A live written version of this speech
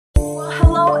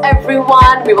Hello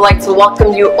everyone, we would like to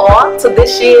welcome you all to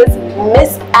this year's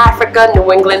Miss Africa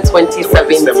New England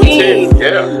 2017.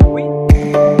 Yeah.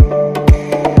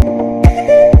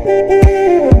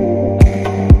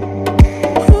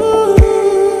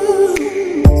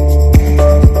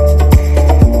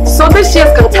 So this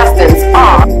year's contestants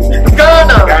are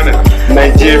Ghana,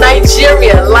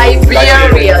 Nigeria,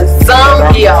 Liberia,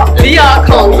 Zambia,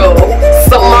 Congo,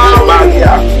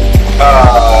 Somalia,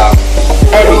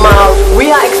 and we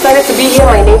are excited to be here.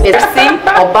 My name is MC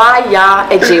Obaya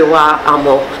Ejewa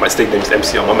Amo. My stage name is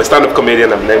MC. I'm a stand-up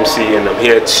comedian, I'm an MC, and I'm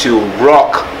here to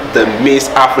rock the Miss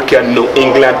Africa New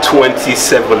England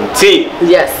 2017.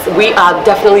 Yes, we are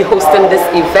definitely hosting this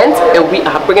event and we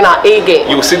are bringing our A game.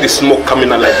 You will see the smoke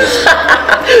coming out like this.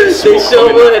 They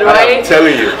sure would, right? I'm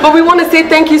telling you. But we want to say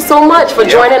thank you so much for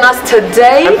joining us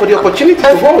today. And for the opportunity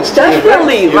to host.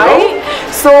 Definitely, right?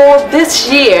 So this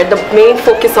year, the main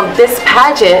focus of this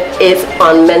pageant is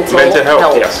on mental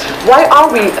health. Yes. Why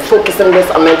are we focusing this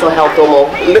on mental health,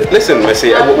 Omo? Listen,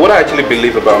 Messi, what I actually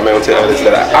believe about mental health is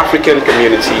that our African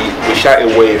community, we shy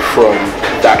away from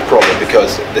that problem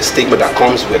because the stigma that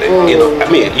comes with it. You know, I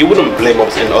mean, you wouldn't blame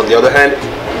us. And on the other hand,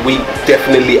 we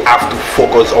definitely have to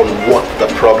focus on what the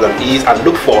problem is and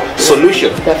look for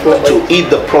solutions to eat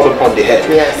the problem on the head.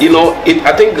 Yes. You know,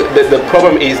 I think the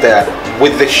problem is that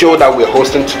with the show that we're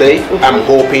hosting today, I'm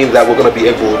hoping that we're going to be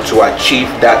able to achieve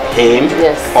that aim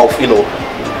of, you know,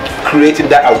 creating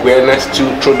that awareness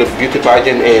through the beauty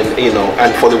pageant, and you know,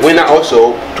 and for the winner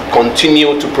also to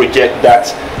continue to project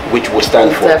that which we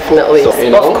stand for. Definitely. So, you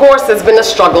know, of course, it's been a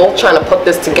struggle trying to put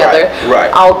this together. Right.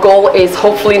 Our goal is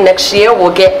hopefully next year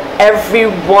we'll get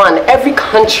everyone, every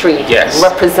country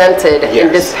represented in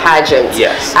this pageant.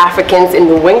 Yes. Africans in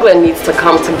New England needs to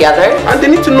come together. And they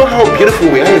need to know how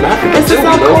beautiful we are in Africa. This is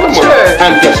our culture.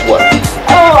 And guess what?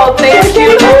 Oh, thank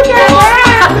you.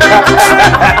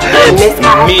 Miss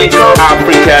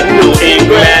Africa New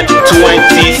England 2017.